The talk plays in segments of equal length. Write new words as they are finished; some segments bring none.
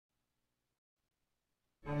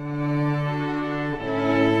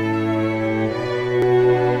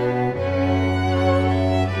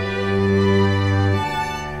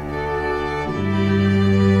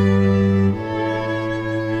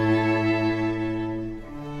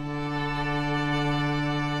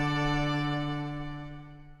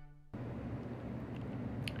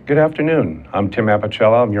Good afternoon. I'm Tim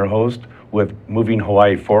Apicella. I'm your host with Moving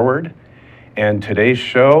Hawaii Forward. And today's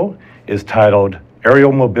show is titled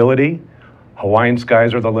Aerial Mobility, Hawaiian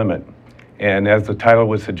Skies Are the Limit. And as the title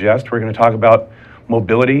would suggest, we're going to talk about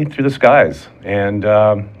mobility through the skies and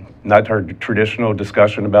not our traditional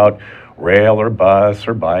discussion about rail or bus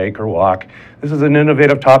or bike or walk. This is an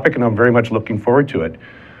innovative topic and I'm very much looking forward to it.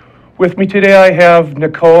 With me today I have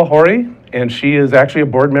Nicole Hori, and she is actually a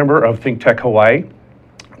board member of ThinkTech Hawaii,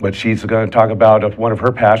 but she's going to talk about one of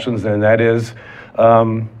her passions, and that is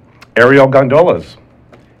aerial gondolas.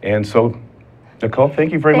 And so, Nicole,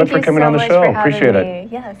 thank you very much for coming on the show. Appreciate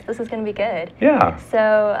it. Yes, this is going to be good. Yeah.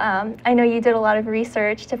 So I know you did a lot of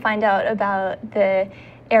research to find out about the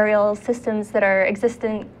aerial systems that are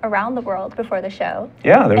existent around the world before the show.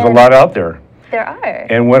 Yeah, there's a lot out there. There are.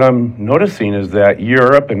 And what I'm noticing is that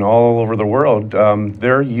Europe and all over the world,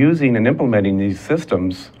 they're using and implementing these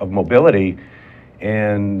systems of mobility,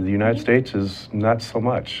 and the United States is not so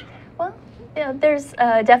much. Well, yeah, there's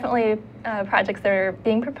definitely projects that are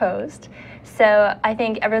being proposed. So I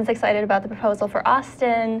think everyone's excited about the proposal for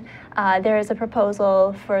Austin. There is a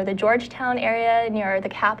proposal for the Georgetown area near the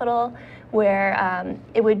Capitol, where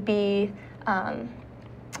it would be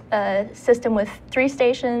a system with 3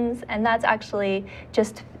 stations, and that's actually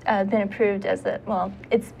just been approved as the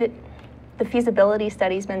feasibility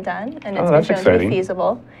study's been done, and it's been shown to be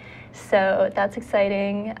feasible. So that's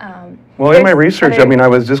exciting. Well, in my research, I mean, I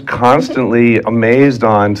was just constantly amazed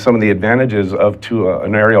on some of the advantages of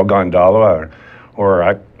an aerial gondola,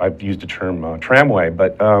 or I've used the term tramway,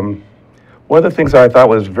 but one of the things that I thought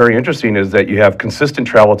was very interesting is that you have consistent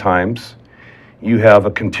travel times, you have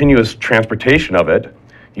a continuous transportation of it,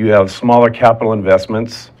 you have smaller capital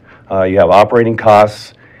investments, you have operating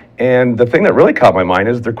costs, and the thing that really caught my mind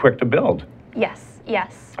is they're quick to build. Yes,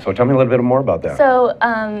 yes. So tell me a little bit more about that. So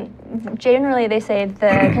generally they say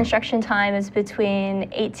the construction time is between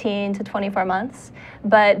 18 to 24 months,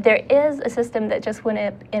 but there is a system that just went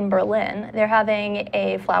up in Berlin. They're having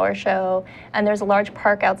a flower show, and there's a large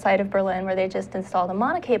park outside of Berlin where they just installed a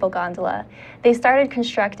monocable gondola. They started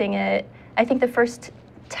constructing it, I think the first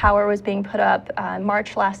tower was being put up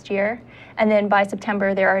March last year, and then by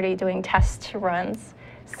September they're already doing test runs.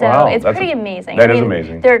 So wow, it's pretty amazing. That is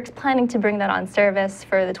amazing. They're planning to bring that on service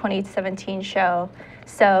for the 2017 show,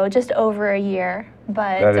 so just over a year.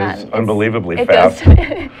 But that is unbelievably fast.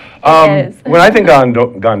 It is. When I think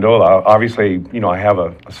gondola, obviously, you know, I have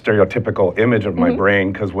a stereotypical image of my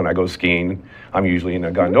brain because when I go skiing, I'm usually in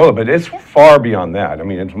a gondola, but it's far beyond that. I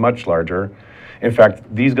mean, it's much larger. In fact,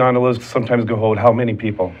 these gondolas sometimes go hold how many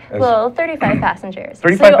people? Well, 35 passengers.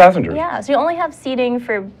 35 passengers? Yeah, so you only have seating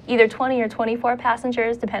for either 20 or 24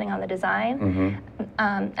 passengers, depending on the design.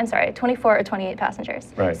 I'm sorry, 24 or 28 passengers.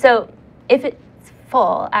 Right. So if it's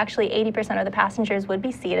full, actually 80% of the passengers would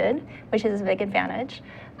be seated, which is a big advantage.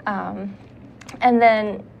 And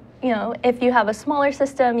then, you know, if you have a smaller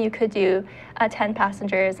system, you could do 10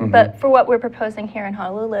 passengers. But for what we're proposing here in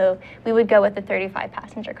Honolulu, we would go with the 35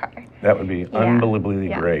 passenger car. That would be unbelievably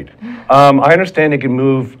great. I understand it can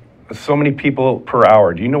move so many people per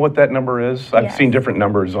hour. Do you know what that number is? I've seen different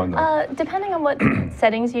numbers on that. Depending on what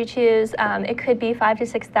settings you choose, it could be 5,000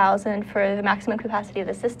 to 6,000 for the maximum capacity of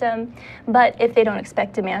the system. But if they don't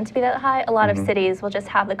expect demand to be that high, a lot of cities will just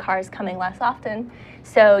have the cars coming less often.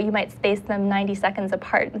 So you might space them 90 seconds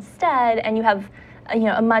apart instead, and you have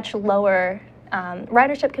a much lower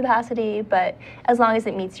ridership capacity, but as long as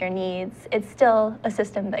it meets your needs, it's still a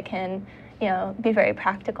system that can be very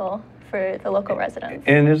practical for the local residents.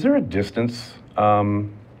 And is there a distance?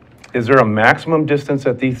 Is there a maximum distance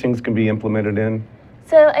that these things can be implemented in?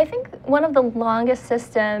 So I think one of the longest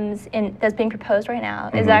systems that's being proposed right now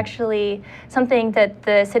is actually something that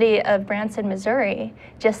the city of Branson, Missouri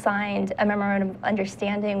just signed a memorandum of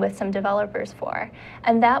understanding with some developers for.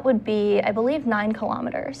 And that would be, I believe, 9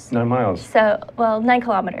 kilometers. 9 miles. So, well, 9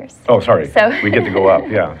 kilometers. Oh, sorry. So we get to go up.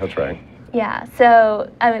 Yeah, that's right. Yeah,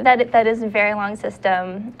 so I mean, that is a very long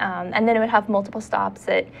system. And then it would have multiple stops,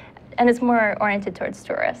 and it's more oriented towards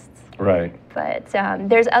tourists. Right. But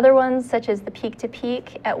there's other ones, such as the Peak to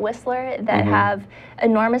Peak at Whistler, that have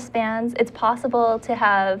enormous spans. It's possible to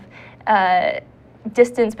have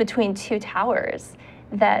distance between 2 towers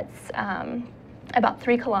that's about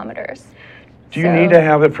 3 kilometers. Do you need to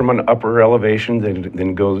have it from an upper elevation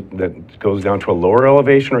that goes down to a lower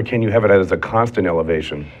elevation, or can you have it as a constant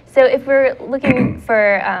elevation? So if we're looking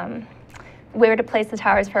for where to place the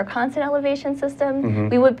towers for a constant elevation system,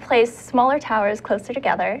 we would place smaller towers closer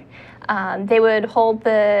together. They would hold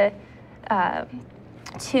the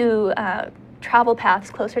 2 travel paths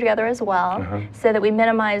closer together as well, so that we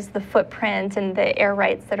minimize the footprint and the air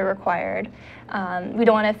rights that are required. We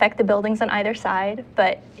don't want to affect the buildings on either side,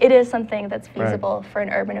 but it is something that's feasible for an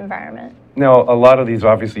urban environment. Now, a lot of these,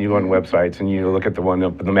 obviously, you go on websites and you look at the one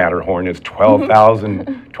up in the Matterhorn, it's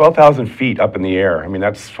 12,000 feet up in the air. I mean,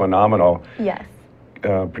 that's phenomenal. Yes.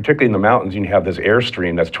 Particularly in the mountains, you have this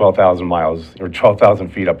airstream that's 12,000 miles or 12,000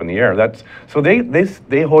 feet up in the air. So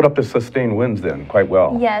they hold up the sustained winds then quite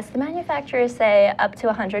well. Yes, the manufacturers say up to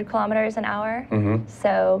 100 kilometers an hour.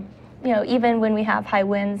 So, you know, even when we have high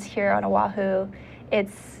winds here on Oahu,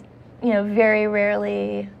 it's, you know, very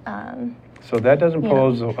rarely. So that doesn't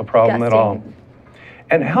pose a problem at all.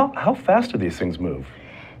 And how fast do these things move?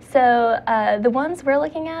 So the ones we're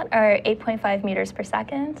looking at are 8.5 meters per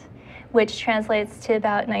second, which translates to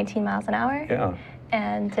about 19 miles an hour. Yeah.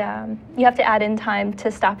 And you have to add in time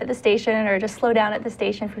to stop at the station or just slow down at the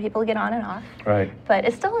station for people to get on and off. Right. But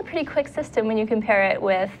it's still a pretty quick system when you compare it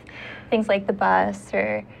with things like the bus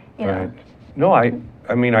or, you know. Right. No, I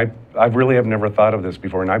mean, I really have never thought of this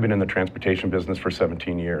before, and I've been in the transportation business for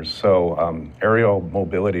 17 years. So aerial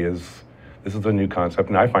mobility this is a new concept,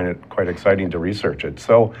 and I find it quite exciting to research it.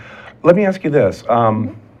 So let me ask you this.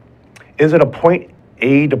 Is it a point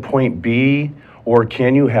A to point B, or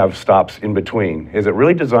can you have stops in between? Is it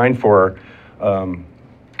really designed for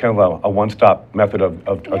kind of a one-stop method of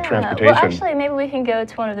transportation? Well, actually, maybe we can go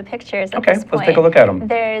to one of the pictures at this point. Let's take a look at them.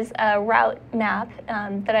 There's a route map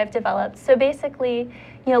that I've developed. So basically,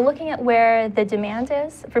 you know, looking at where the demand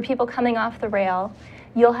is for people coming off the rail,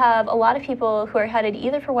 you'll have a lot of people who are headed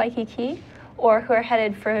either for Waikiki or who are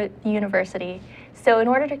headed for the university. So in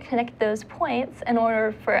order to connect those points, in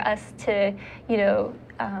order for us to, you know,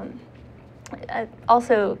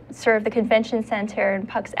 also serve the convention center and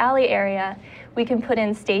Puck's Alley area, we can put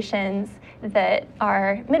in stations that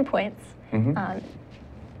are midpoints.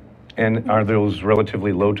 And are those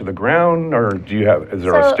relatively low to the ground, or is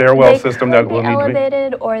there a stairwell system that will need to be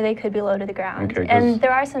elevated, or they could be low to the ground? Okay, and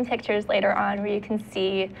there are some pictures later on where you can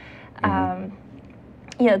see,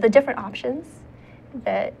 you know, the different options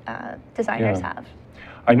that designers have.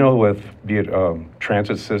 I know with, be it a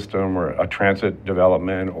transit system or a transit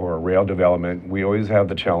development or a rail development, we always have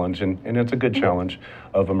the challenge, and it's a good challenge,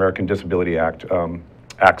 of American Disability Act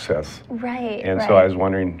access. Right. And so I was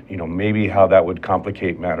wondering, you know, maybe how that would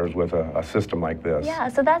complicate matters with a system like this. Yeah,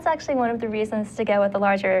 so that's actually one of the reasons to go with a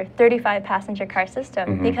larger 35-passenger car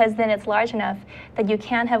system, because then it's large enough that you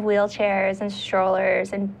can have wheelchairs and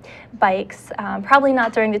strollers and bikes, probably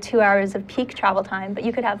not during the 2 hours of peak travel time, but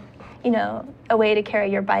you could have, you know, a way to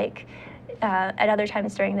carry your bike at other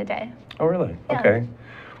times during the day. Oh, really? Yeah. Okay.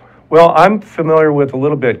 Well, I'm familiar with a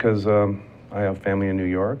little bit because I have family in New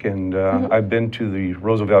York, and I've been to the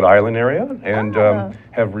Roosevelt Island area and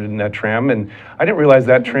have ridden that tram. And I didn't realize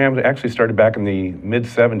that tram actually started back in the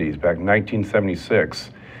mid-'70s, back in 1976.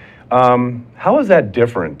 How is that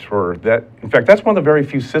different? Or that, in fact, that's one of the very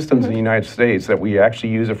few systems in the United States that we actually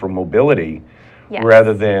use it for mobility. Yes.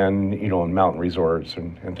 Rather than, you know, in mountain resorts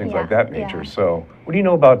and things like that nature. So what do you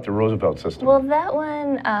know about the Roosevelt system? Well, that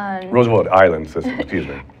one... Roosevelt Island system, excuse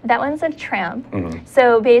me. That one's a tram.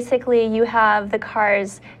 So basically you have the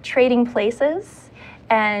cars trading places,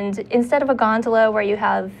 and instead of a gondola where you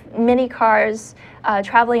have many cars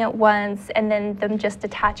traveling at once and then them just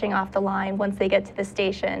detaching off the line once they get to the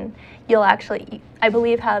station, you'll actually, I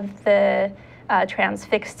believe, have the trams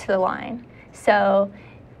fixed to the line. So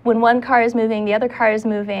when one car is moving, the other car is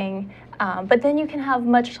moving, but then you can have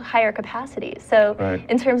much higher capacity. So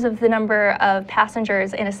in terms of the number of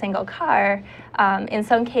passengers in a single car, in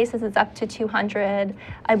some cases it's up to 200.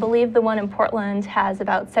 I believe the one in Portland has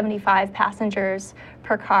about 75 passengers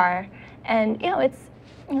per car. And, you know, it's,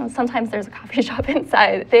 you know, sometimes there's a coffee shop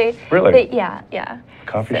inside. Yeah.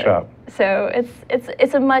 Coffee shop. So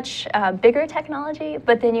it's a much bigger technology,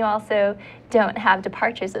 but then you also don't have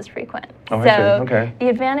departures as frequent. Oh, so I see. Okay. The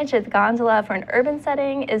advantage of the gondola for an urban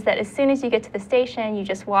setting is that as soon as you get to the station, you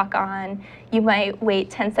just walk on. You might wait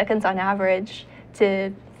 10 seconds on average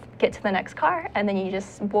to get to the next car, and then you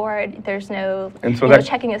just board. There's no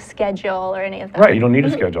checking a schedule or any of that. Right, you don't need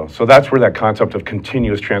a schedule. So that's where that concept of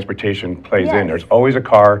continuous transportation plays in. There's always a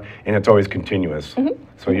car, and it's always continuous.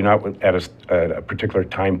 So you're not at a particular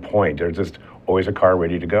time point. There's just always a car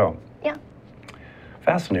ready to go. Yeah.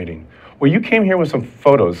 Fascinating. Well, you came here with some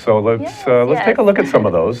photos, so let's take a look at some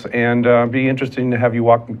of those, and be interesting to have you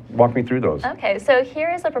walk me through those. Okay, so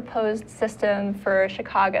here is a proposed system for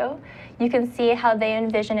Chicago. You can see how they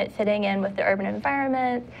envision it fitting in with the urban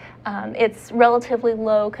environment. It's relatively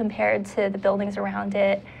low compared to the buildings around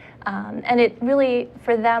it, and it really,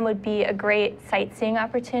 for them, would be a great sightseeing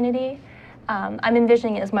opportunity. I'm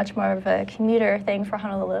envisioning it as much more of a commuter thing for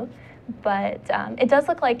Honolulu, but it does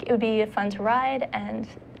look like it would be fun to ride, and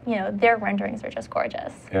their renderings are just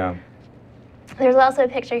gorgeous. Yeah. There's also a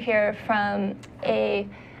picture here from a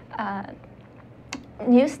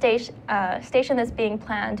new station that's being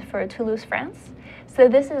planned for Toulouse, France. So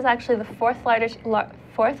this is actually the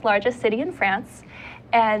fourth largest city in France,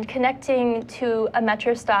 and connecting to a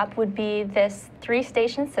metro stop would be this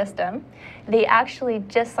 3-station system. They actually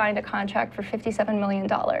just signed a contract for $57 million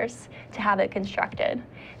to have it constructed.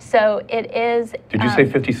 So it is... Did you say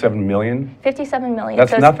 57 million? 57 million.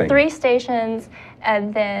 That's so nothing. It's 3 stations,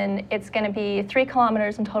 and then it's going to be 3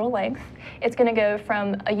 kilometers in total length. It's going to go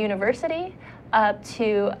from a university up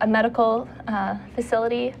to a medical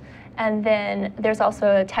facility, and then there's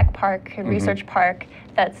also a tech park and research park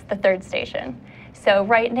that's the 3rd station. So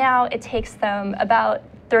right now it takes them about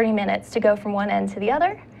 30 minutes to go from one end to the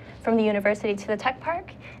other, from the university to the tech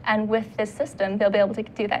park, and with this system they'll be able to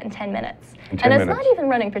do that in 10 minutes. And it's not even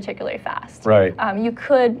running particularly fast. Right. You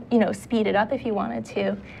could speed it up if you wanted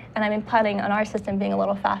to, and I'm planning on our system being a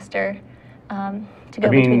little faster to go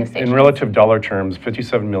between the stations. In relative dollar terms,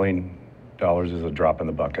 $57 million is a drop in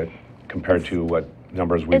the bucket compared to what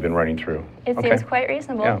numbers we've been running through. It seems quite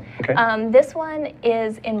reasonable. Yeah. Okay. This one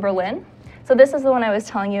is in Berlin. So this is the one I was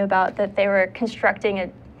telling you about, that they were constructing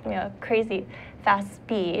at crazy fast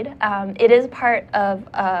speed. It is part of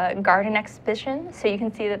a garden exhibition, so you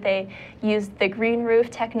can see that they used the green roof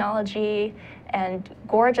technology and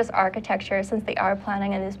gorgeous architecture, since they are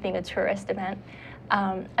planning on this being a tourist event.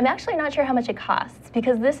 I'm actually not sure how much it costs,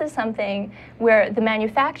 because this is something where the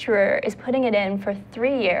manufacturer is putting it in for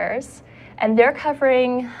 3 years, and they're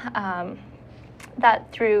covering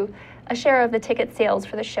that through a share of the ticket sales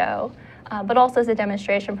for the show, but also as a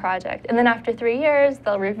demonstration project. And then after 3 years,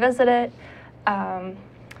 they'll revisit it.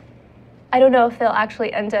 I don't know if they'll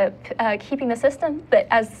actually end up keeping the system, but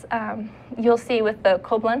as you'll see with the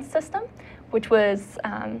Koblenz system, which was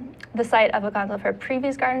the site of a gondola for a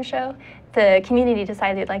previous garden show, the community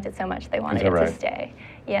decided they liked it so much they wanted it to stay.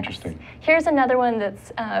 Yes. Interesting. Here's another one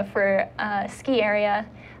that's for a ski area.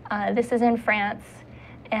 This is in France,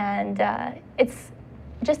 and it's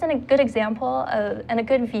just a good example of, and a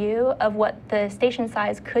good view of what the station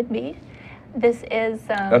size could be. This is...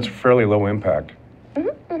 That's fairly low impact.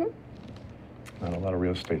 Mm-hmm. Not a lot of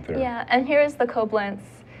real estate there. Yeah, and here's the Koblenz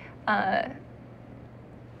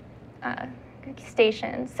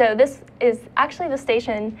station. So this is actually the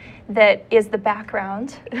station that is the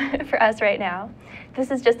background for us right now.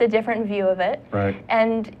 This is just a different view of it. Right.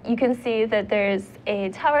 And you can see that there's a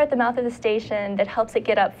tower at the mouth of the station that helps it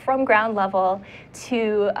get up from ground level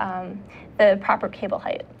to the proper cable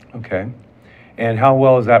height. Okay. And how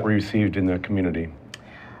well is that received in the community?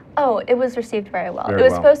 Oh, it was received very well. Very it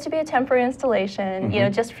was well. supposed to be a temporary installation,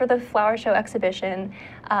 just for the flower show exhibition,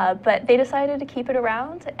 but they decided to keep it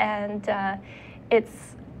around, and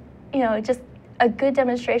it's, just a good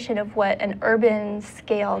demonstration of what an urban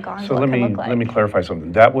scale gondola can look like. Let me clarify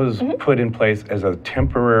something. That was put in place as a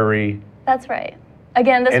temporary. That's right.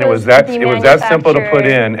 Again, this and it was that simple to put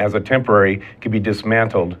in as a temporary, could be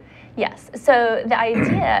dismantled. Yes. So the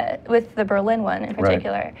idea with the Berlin one in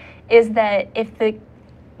particular is that if the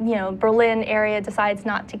Berlin area decides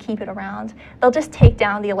not to keep it around, they'll just take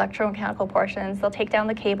down the electromechanical portions, they'll take down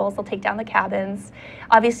the cables, they'll take down the cabins.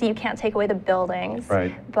 Obviously you can't take away the buildings,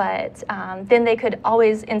 but then they could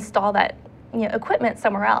always install that equipment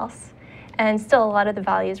somewhere else, and still a lot of the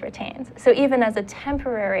value is retained. So even as a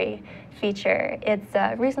temporary feature, it's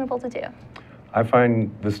reasonable to do. I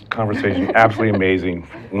find this conversation absolutely amazing.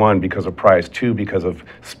 1, because of price. 2, because of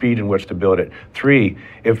speed in which to build it. 3,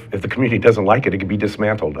 if the community doesn't like it, it can be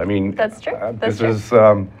dismantled. I mean, that's true.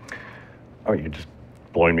 Oh, you're just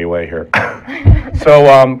blowing me away here. So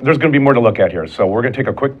there's going to be more to look at here. So we're going to take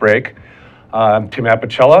a quick break. I'm Tim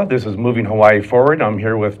Apicella. This is Moving Hawaii Forward. I'm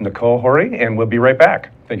here with Nicole Hori, and we'll be right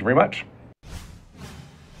back. Thank you very much.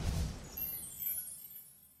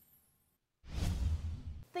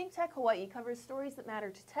 ThinkTech Hawaii covers stories that matter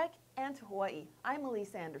to tech and to Hawaii. I'm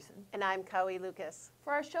Elise Anderson. And I'm Kaui Lucas.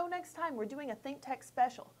 For our show next time, we're doing a ThinkTech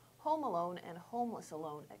special, Home Alone and Homeless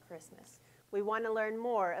Alone at Christmas. We want to learn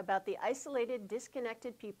more about the isolated,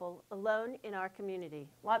 disconnected people alone in our community.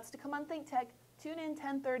 Lots to come on ThinkTech. Tune in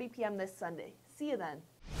 10:30 p.m. this Sunday. See you then.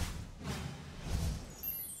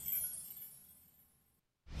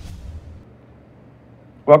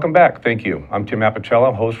 Welcome back. Thank you. I'm Tim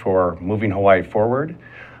Apicella, host for Moving Hawaii Forward.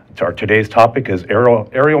 Today's topic is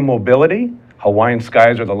aerial mobility. Hawaiian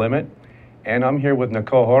skies are the limit. And I'm here with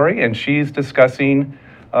Nicole Hori, and she's discussing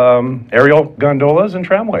aerial gondolas and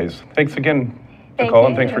tramways. Thanks again, Nicole,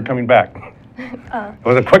 and thanks for coming back. It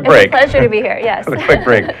was a quick It's break. a pleasure to be here, yes. It was a quick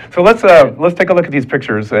break. So let's take a look at these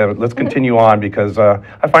pictures. Let's continue on because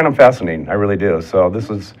I find them fascinating. I really do. So this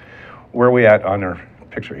is where are we at on our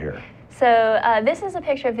picture here? So this is a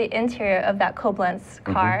picture of the interior of that Koblenz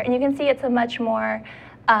car, and you can see it's a much more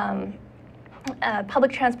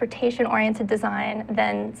public transportation-oriented design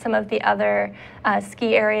than some of the other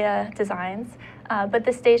ski area designs. But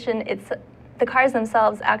the station, the cars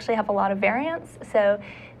themselves actually have a lot of variants. So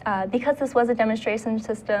because this was a demonstration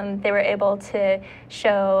system, they were able to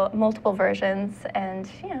show multiple versions and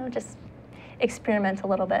just experiment a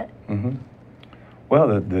little bit. Well,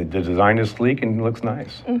 the design is sleek and looks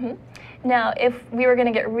nice. Now, if we were going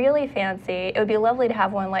to get really fancy, it would be lovely to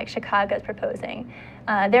have one like Chicago's proposing.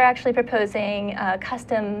 They're actually proposing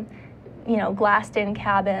custom, glassed-in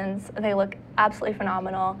cabins. They look absolutely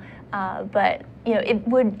phenomenal, but it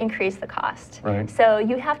would increase the cost. Right. So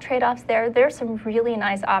you have trade-offs there. There's some really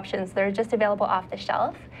nice options that are just available off the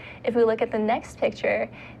shelf. If we look at the next picture,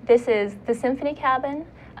 this is the Symphony cabin,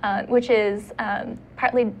 which is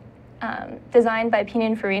partly designed by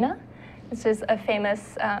Pininfarina. This is a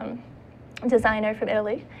famous designer from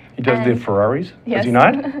Italy. He does the Ferraris, yes. does he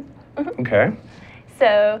not? Okay.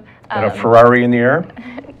 So Got a Ferrari in the air?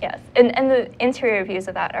 yes, and the interior views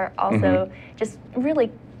of that are also just really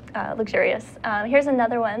luxurious. Here's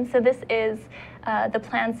another one. So this is the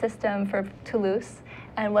plan system for Toulouse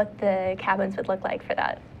and what the cabins would look like for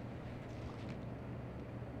that.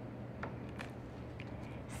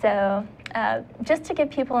 So just to give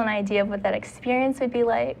people an idea of what that experience would be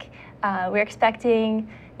like, we're expecting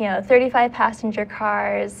 35 passenger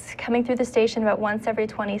cars coming through the station about once every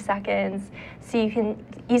 20 seconds. So you can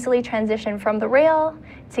easily transition from the rail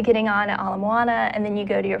to getting on at Ala Moana, and then you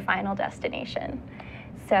go to your final destination.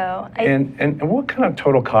 So and what kind of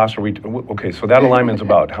total cost are we, okay, so that alignment's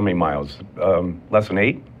about how many miles? Less than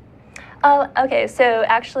 8? Oh, okay, so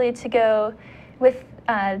actually to go with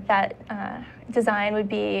that design would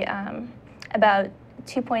be about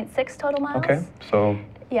 2.6 total miles. Okay, so.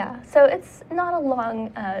 Yeah, so it's not a long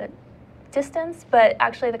distance, but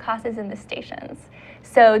actually the cost is in the stations.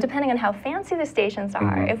 So depending on how fancy the stations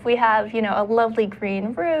are, if we have a lovely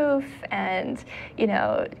green roof and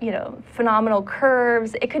phenomenal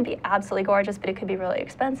curves, it could be absolutely gorgeous, but it could be really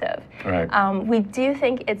expensive. Right. We do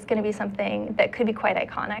think it's going to be something that could be quite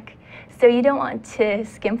iconic. So you don't want to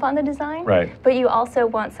skimp on the design, right, but you also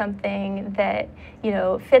want something that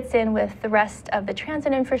fits in with the rest of the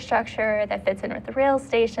transit infrastructure, that fits in with the rail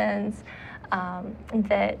stations,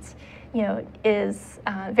 that is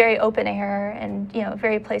very open air and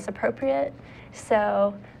very place appropriate.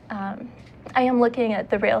 So I am looking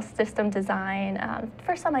at the rail system design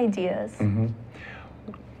for some ideas.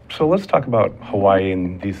 So let's talk about Hawaii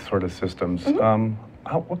and these sort of systems.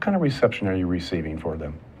 What kind of reception are you receiving for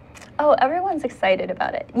them? Oh, everyone's excited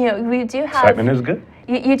about it. We do have... Excitement is good?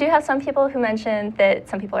 You do have some people who mention that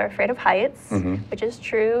some people are afraid of heights, which is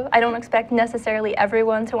true. I don't expect necessarily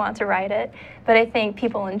everyone to want to ride it, but I think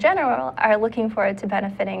people in general are looking forward to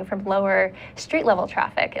benefiting from lower street level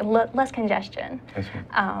traffic and less congestion. I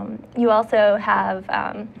see. You also have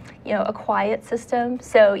a quiet system,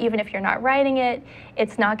 so even if you're not riding it,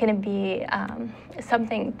 it's not going to be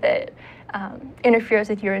something that interferes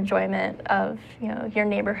with your enjoyment of your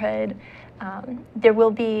neighborhood. There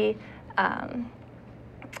will be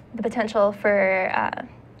the potential for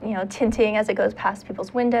tinting as it goes past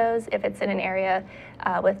people's windows if it's in an area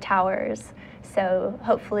with towers. So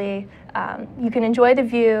hopefully you can enjoy the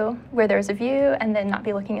view where there's a view and then not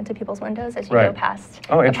be looking into people's windows as you go past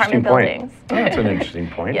apartment buildings. Oh, that's an interesting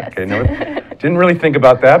point. Yes. Okay, no, didn't really think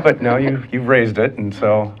about that, but now you've raised it, and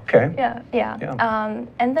so, okay. Yeah.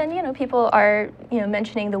 And then, people are,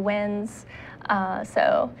 mentioning the winds.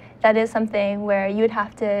 So that is something where you would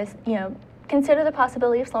have to, consider the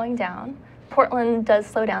possibility of slowing down. Portland does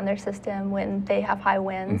slow down their system when they have high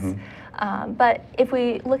winds. But if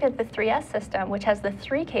we look at the 3S system, which has the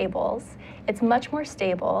 3 cables, it's much more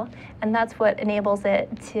stable, and that's what enables it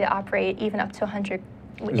to operate even up to 100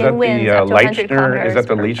 in winds up to 100 kilometers. Is that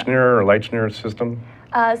the per Leichner or Leichner system?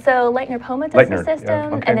 So Leitner-Poma does the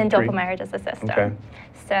system, okay, and then 3. Doppelmayr does the system. Okay.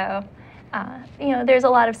 So, there's a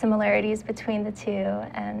lot of similarities between the two,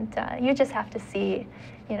 and you just have to see,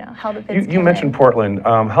 how the bids You mentioned Portland.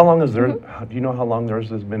 How long is there? Do you know how long theirs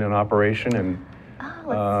has been in operation, and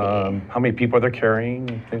let's see. how many people they're carrying?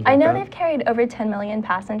 And things I like know that? they've carried over 10 million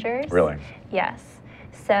passengers. Really? Yes.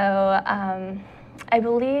 So I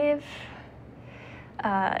believe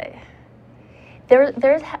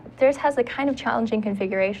theirs has a kind of challenging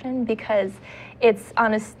configuration because it's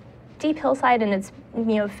on a steep hillside, and it's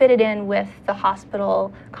fitted in with the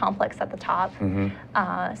hospital complex at the top.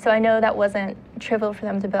 So I know that wasn't trivial for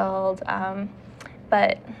them to build,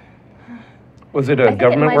 but was it a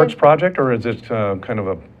government works project, or is it kind of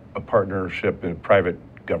a partnership, a private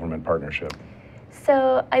government partnership?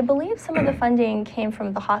 So I believe some of the funding came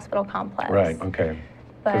from the hospital complex. Right, okay.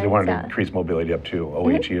 Because they wanted to increase mobility up to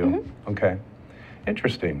OHU. Okay,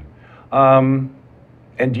 interesting.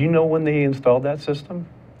 And do you know when they installed that system?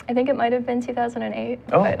 I think it might have been 2008,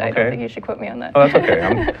 oh, but okay. I don't think you should quote me on that. Oh, that's okay.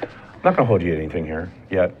 I'm not going to hold you to anything here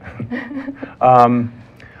yet.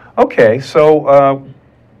 Okay, so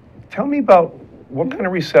tell me about what kind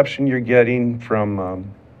of reception you're getting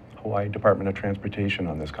from Hawaii Department of Transportation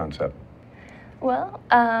on this concept. Well,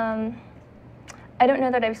 I don't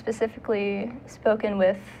know that I've specifically spoken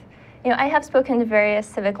with, I have spoken to various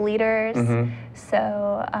civic leaders,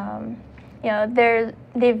 so,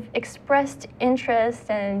 they've expressed interest,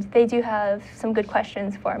 and they do have some good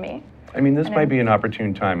questions for me. I mean, this might be an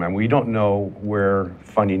opportune time, and we don't know where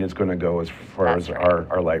funding is going to go as far as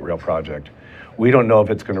our light rail project. We don't know if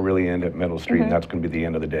it's going to really end at Middle Street, and that's going to be the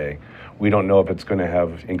end of the day. We don't know if it's going to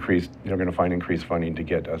have increased, they're going to find increased funding to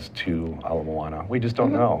get us to Ala Moana. We just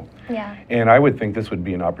don't know. Yeah. And I would think this would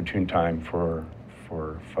be an opportune time for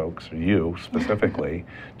folks, or you specifically,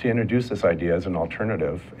 to introduce this idea as an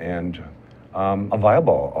alternative and a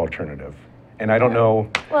viable alternative. And I don't know,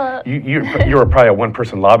 well, you're probably a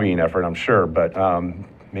one-person lobbying effort, I'm sure, but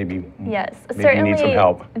maybe, yes, maybe certainly you need some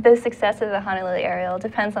help. The success of the Honolulu aerial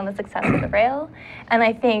depends on the success of the rail. And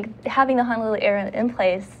I think having the Honolulu aerial in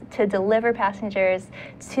place to deliver passengers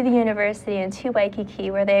to the university and to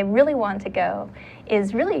Waikiki, where they really want to go,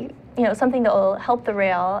 is really something that will help the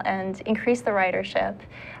rail and increase the ridership.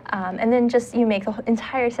 And then just make the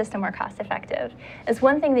entire system more cost effective. It's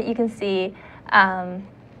one thing that you can see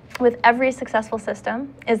with every successful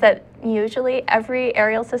system is that usually every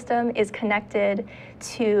aerial system is connected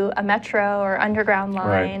to a metro or underground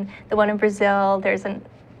line. Right. The one in Brazil, there's an,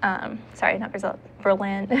 sorry, not Brazil,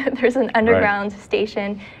 Berlin, there's an underground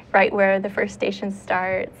station right where the first station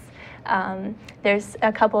starts. There's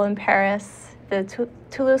a couple in Paris, the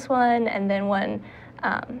Toulouse one, and then one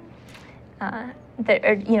that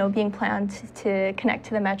are being planned to connect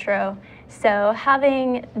to the metro. So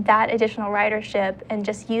having that additional ridership and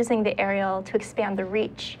just using the aerial to expand the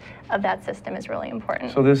reach of that system is really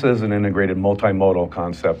important. So this is an integrated multimodal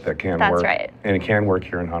concept that can work. That's right. And it can work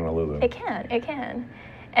here in Honolulu. It can.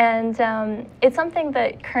 And it's something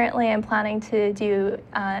that currently I'm planning to do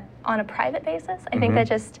on a private basis. I think that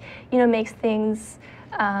just makes things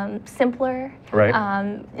simpler, right.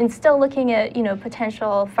 And still looking at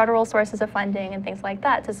potential federal sources of funding and things like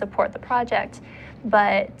that to support the project,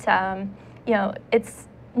 but it's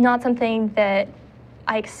not something that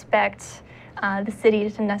I expect the city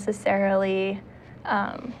to necessarily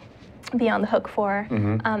be on the hook for.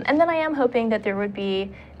 And then I am hoping that there would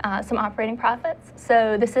be some operating profits.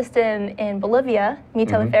 So the system in Bolivia, Mi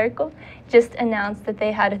Teleférico, just announced that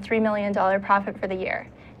they had a $3 million profit for the year.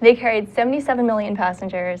 They carried 77 million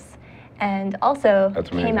passengers and also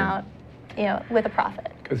came out with a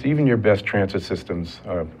profit. Because even your best transit systems,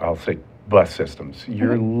 I'll say bus systems,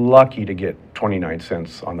 you're lucky to get 29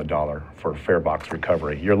 cents on the dollar for fare box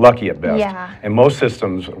recovery. You're lucky at best. Yeah. And most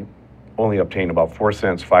systems only obtain about 4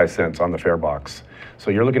 cents, 5 cents on the fare box. So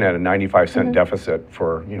you're looking at a 95-cent deficit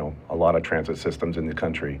for a lot of transit systems in the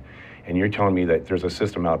country. And you're telling me that there's a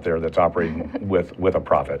system out there that's operating with a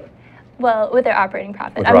profit. Well, with their operating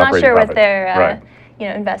profit. I'm not sure what their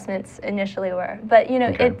investments initially were. But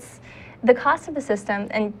it's the cost of the system,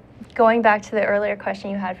 and going back to the earlier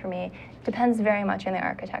question you had for me, depends very much on the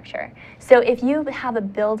architecture. So if you have a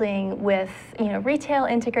building with retail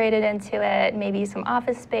integrated into it, maybe some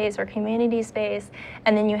office space or community space,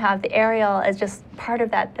 and then you have the aerial as just part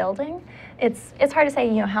of that building, it's hard to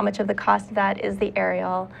say how much of the cost of that is the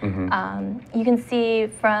aerial. You can see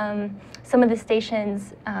from some of the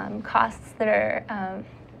stations costs that are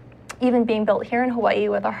even being built here in Hawaii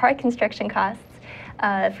with our high construction costs.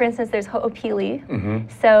 For instance, there's Ho'opili.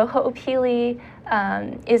 So Ho'opili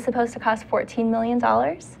is supposed to cost $14 million.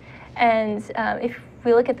 And if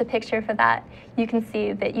we look at the picture for that, you can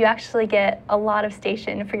see that you actually get a lot of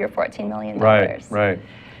station for your $14 million. Right.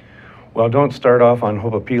 Well, don't start off on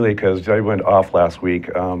Ho'opili, because I went off last week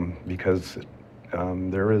because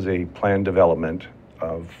there is a planned development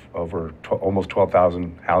of over almost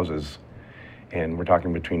 12,000 houses. And we're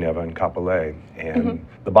talking between Eva and Kapolei. And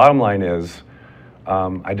the bottom line is,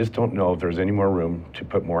 I just don't know if there's any more room to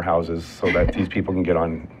put more houses so that these people can get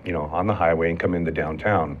on, on the highway and come into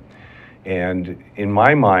downtown. And in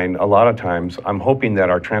my mind, a lot of times, I'm hoping that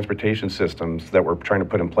our transportation systems that we're trying to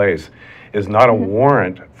put in place is not a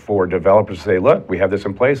warrant for developers to say, look, we have this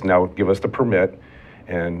in place, now give us the permit,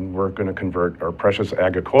 and we're going to convert our precious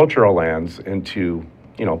agricultural lands into,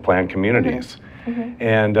 planned communities.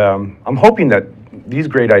 And I'm hoping that these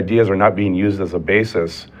great ideas are not being used as a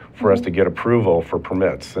basis for us to get approval for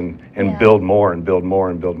permits and build more and build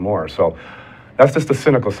more and build more. So that's just the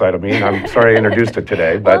cynical side of me, and I'm sorry I introduced it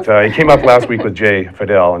today, but it came up last week with Jay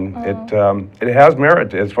Fidel, and it has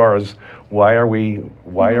merit as far as why are we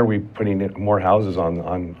putting more houses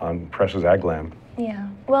on precious ag land? Yeah,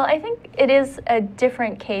 well, I think it is a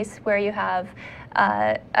different case where you have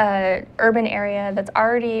a urban area that's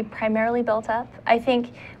already primarily built up. I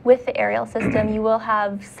think with the aerial system, you will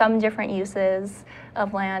have some different uses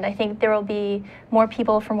of land. I think there will be more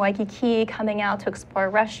people from Waikiki coming out to explore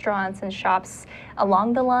restaurants and shops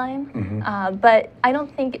along the line, but I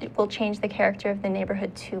don't think it will change the character of the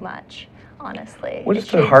neighborhood too much, honestly. What is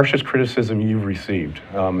the harshest criticism you've received?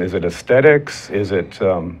 Is it aesthetics? Is it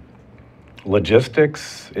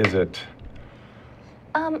logistics? Is it?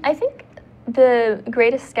 I think the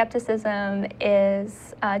greatest skepticism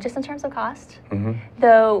is just in terms of cost.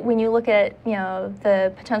 Though when you look at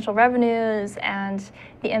the potential revenues and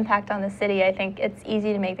the impact on the city, I think it's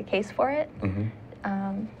easy to make the case for it.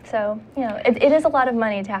 So it is a lot of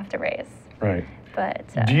money to have to raise. Right. But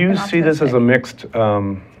do you see this as a mixed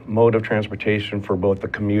mode of transportation for both the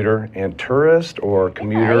commuter and tourist, or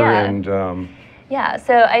commuter and? Yeah.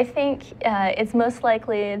 So I think it's most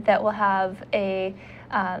likely that we'll have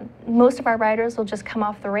most of our riders will just come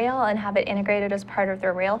off the rail and have it integrated as part of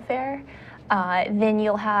their rail fare. Then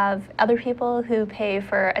you'll have other people who pay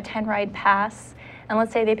for a 10-ride pass, and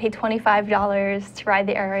let's say they pay $25 to ride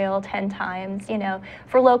the aerial 10 times.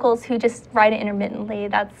 For locals who just ride it intermittently,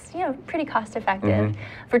 that's pretty cost effective.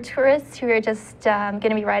 For tourists who are just going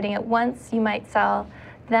to be riding it once, you might sell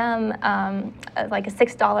them like a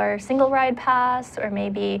 $6 single ride pass, or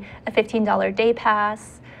maybe a $15 day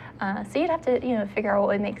pass. So you'd have to, figure out what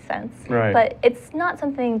would make sense. Right. But it's not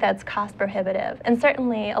something that's cost prohibitive. And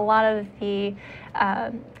certainly a lot of the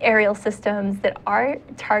aerial systems that are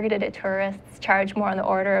targeted at tourists charge more on the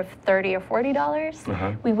order of $30 or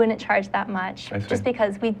 $40. We wouldn't charge that much, just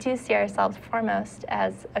because we do see ourselves foremost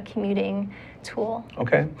as a commuting tool.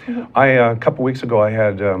 Okay. A couple weeks ago, I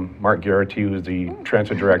had Mark Garrity, who's the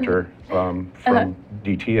transit director from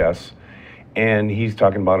DTS. And he's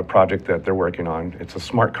talking about a project that they're working on. It's a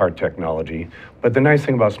smart card technology. But the nice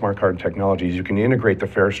thing about smart card technology is you can integrate the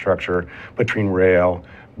fare structure between rail,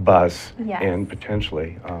 bus, and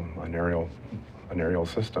potentially an aerial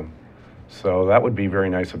system. So that would be very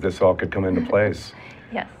nice if this all could come into place.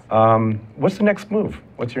 Yes. What's the next move?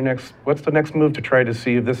 What's the next move to try to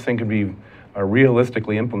see if this thing could be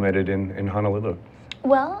realistically implemented in Honolulu?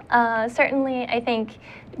 Well, certainly I think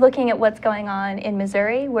looking at what's going on in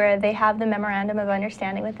Missouri, where they have the Memorandum of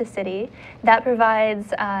Understanding with the city, that provides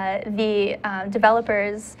the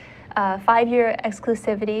developers 5-year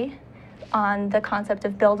exclusivity on the concept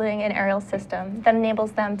of building an aerial system that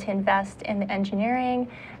enables them to invest in the engineering,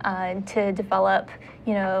 to develop,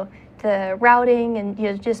 the routing,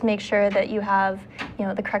 and just make sure that you have,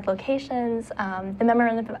 the correct locations. The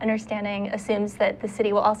Memorandum of Understanding assumes that the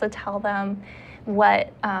city will also tell them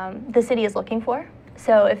what the city is looking for.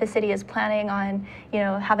 So if the city is planning on,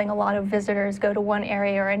 having a lot of visitors go to one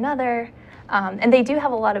area or another, and they do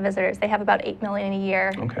have a lot of visitors. They have about 8 million a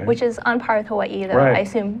year, which is on par with Hawaii, though. I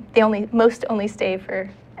assume they only stay for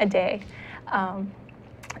a day.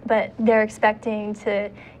 But they're expecting to,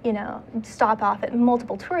 stop off at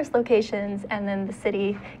multiple tourist locations, and then the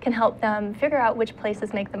city can help them figure out which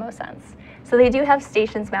places make the most sense. So they do have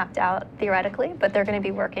stations mapped out theoretically, but they're going to be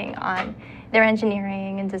working on their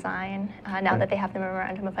engineering and design now that they have the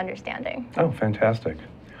Memorandum of Understanding. Oh, fantastic.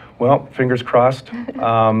 Well, fingers crossed.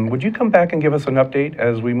 Would you come back and give us an update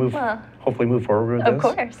as we hopefully move forward with this? Of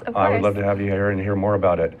course. I would love to have you here and hear more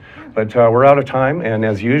about it. But we're out of time, and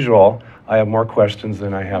as usual, I have more questions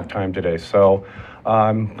than I have time today. So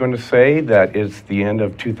I'm going to say that it's the end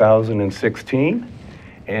of 2016,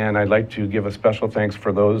 and I'd like to give a special thanks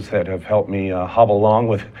for those that have helped me hobble along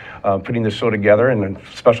with putting this show together, and a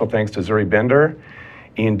special thanks to Zuri Bender,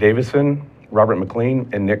 Ian Davison, Robert McLean,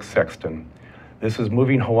 and Nick Sexton. This is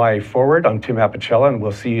Moving Hawaii Forward. I'm Tim Apicella, and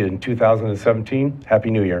we'll see you in 2017.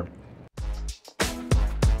 Happy New Year.